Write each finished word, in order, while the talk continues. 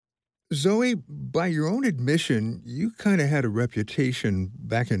Zoe, by your own admission, you kind of had a reputation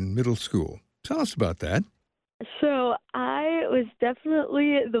back in middle school. Tell us about that. So I was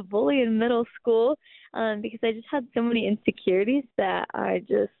definitely the bully in middle school because I just had so many insecurities that I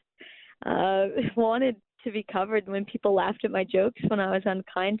just wanted to be covered. When people laughed at my jokes when I was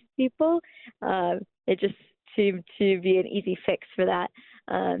unkind to people, it just seemed to be an easy fix for that.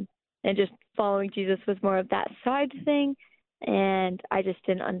 And just following Jesus was more of that side thing. And I just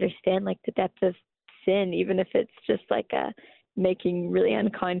didn't understand like the depth of sin, even if it's just like making really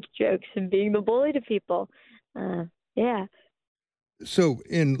unkind jokes and being the bully to people. Yeah. So,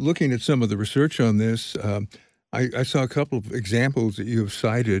 in looking at some of the research on this, I saw a couple of examples that you have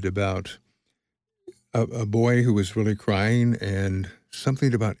cited about a boy who was really crying and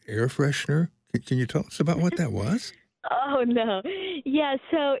something about air freshener. Can you tell us about what that was? Oh no. Yeah,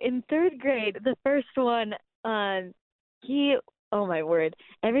 so in third grade, the first one, he oh my word.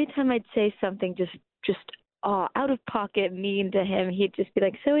 Every time I'd say something just out of pocket mean to him, he'd just be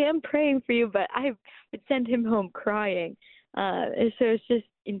like, "Zoe, I'm praying for you," but I would send him home crying. And so it's just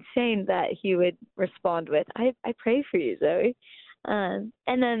insane that he would respond with, I pray for you, Zoe. And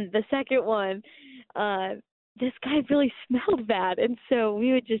then the second one, uh, this guy really smelled bad, and so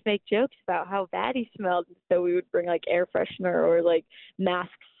we would just make jokes about how bad he smelled. And so we would bring like air freshener or like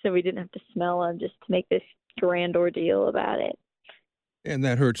masks so we didn't have to smell him, just to make this grand ordeal about it. And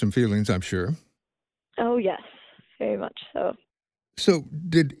that hurt some feelings, I'm sure. Oh yes, very much so. So,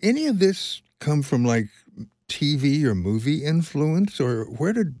 did any of this come from like TV or movie influence, or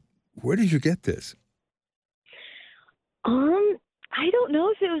where did you get this? I don't know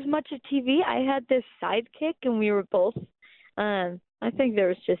if it was much of TV. I had this sidekick, and we were both. I think there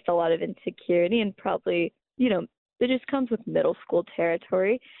was just a lot of insecurity, and probably, it just comes with middle school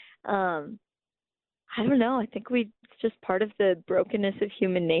territory. Um, I don't know. I think it's just part of the brokenness of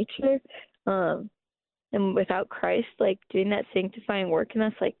human nature. Um, and without Christ, like doing that sanctifying work in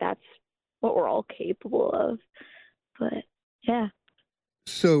us, like that's what we're all capable of. But yeah.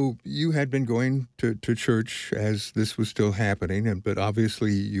 So you had been going to church as this was still happening, and but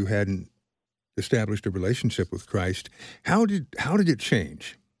obviously you hadn't established a relationship with Christ. How did it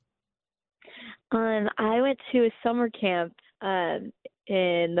change? I went to a summer camp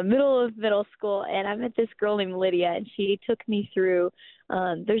in the middle of middle school, and I met this girl named Lydia, and she took me through.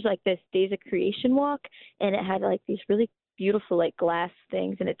 There's like this Days of Creation walk, and it had like these really beautiful like glass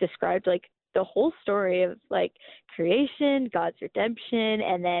things, and it described like the whole story of like creation, God's redemption,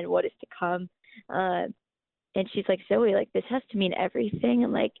 and then what is to come. Uh, and she's like, Zoe, like this has to mean everything,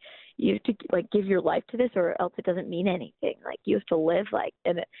 and like you have to like give your life to this, or else it doesn't mean anything. Like you have to live like,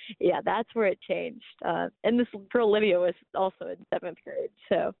 yeah, that's where it changed. And this girl Lydia was also in seventh grade,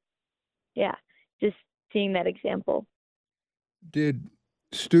 so yeah, just seeing that example. Did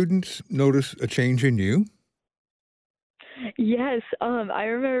students notice a change in you? Yes, I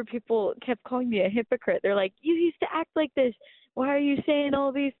remember people kept calling me a hypocrite. They're like, you used to act like this. Why are you saying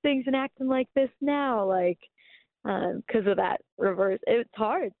all these things and acting like this now? Like, because of that reverse. It's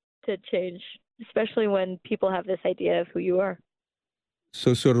hard to change, especially when people have this idea of who you are.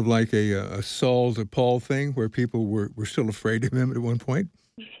 So sort of like a Saul to Paul thing, where people were still afraid of him at one point.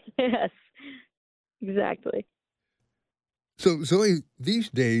 Yes, exactly. So Zoe, these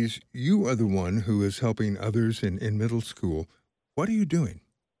days you are the one who is helping others in middle school. What are you doing?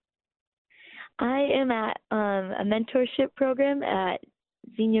 I am at a mentorship program at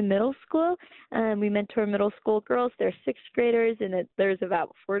Xenia Middle School. We mentor middle school girls. They're sixth graders, and there's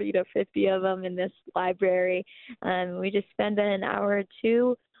about 40 to 50 of them in this library. We just spend an hour or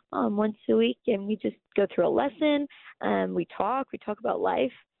two once a week, and we just go through a lesson. We talk about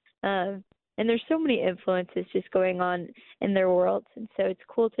life. And there's so many influences just going on in their worlds. And so it's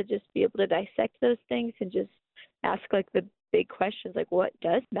cool to just be able to dissect those things and just ask like the big questions, like what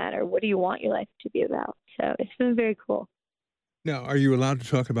does matter? What do you want your life to be about? So it's been very cool. Now, are you allowed to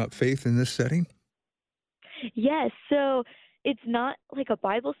talk about faith in this setting? Yes, so it's not like a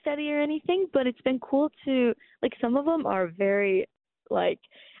Bible study or anything, but it's been cool to like some of them are very like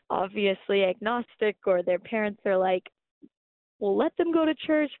obviously agnostic, or their parents are like, well, let them go to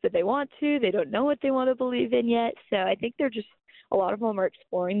church, but they want to. They don't know what they want to believe in yet. So I think they're just a lot of them are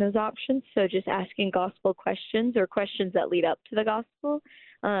exploring those options. So just asking gospel questions or questions that lead up to the gospel.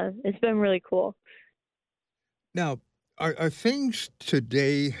 It's been really cool. Now, are things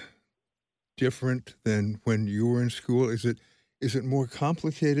today different than when you were in school? Is it more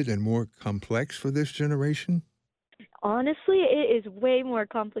complicated and more complex for this generation? Honestly, it is way more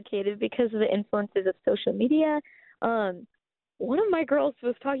complicated because of the influences of social media. Um, One of my girls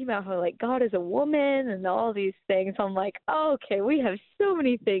was talking about how like God is a woman and all these things. I'm like, oh, okay, we have so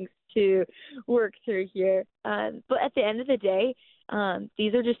many things to work through here. But at the end of the day,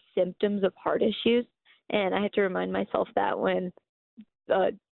 these are just symptoms of heart issues. And I have to remind myself that when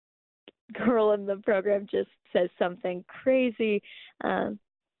a girl in the program just says something crazy,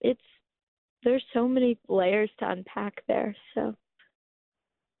 it's there's so many layers to unpack there. So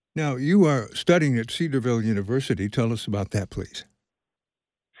Now, you are studying at Cedarville University. Tell us about that, please.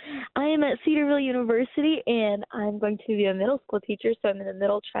 I am at Cedarville University, and I'm going to be a middle school teacher. So I'm in the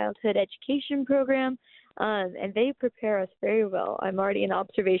middle childhood education program, and they prepare us very well. I'm already in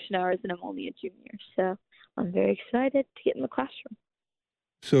observation hours, and I'm only a junior, so I'm very excited to get in the classroom.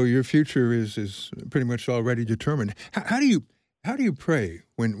 So your future is pretty much already determined. How do you pray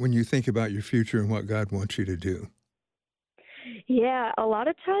when you think about your future and what God wants you to do? Yeah, a lot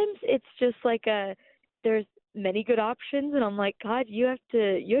of times it's just like there's many good options, and I'm like, God, you have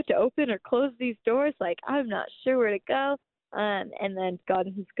to open or close these doors. Like, I'm not sure where to go. And then God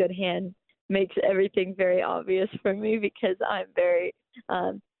in his good hand makes everything very obvious for me because I'm very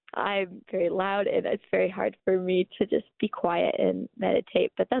loud, and it's very hard for me to just be quiet and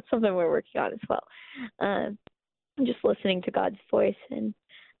meditate. But that's something we're working on as well. Um, just listening to God's voice and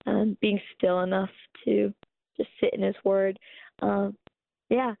being still enough to just sit in his word. Um,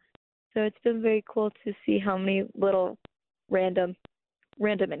 yeah, so it's been very cool to see how many little random,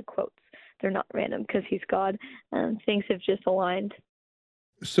 random in quotes. They're not random because he's God. Things have just aligned.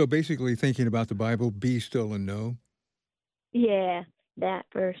 So basically, thinking about the Bible, be still and know. Yeah, that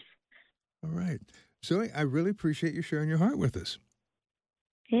verse. All right. Zoe, I really appreciate you sharing your heart with us.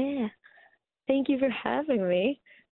 Yeah. Thank you for having me.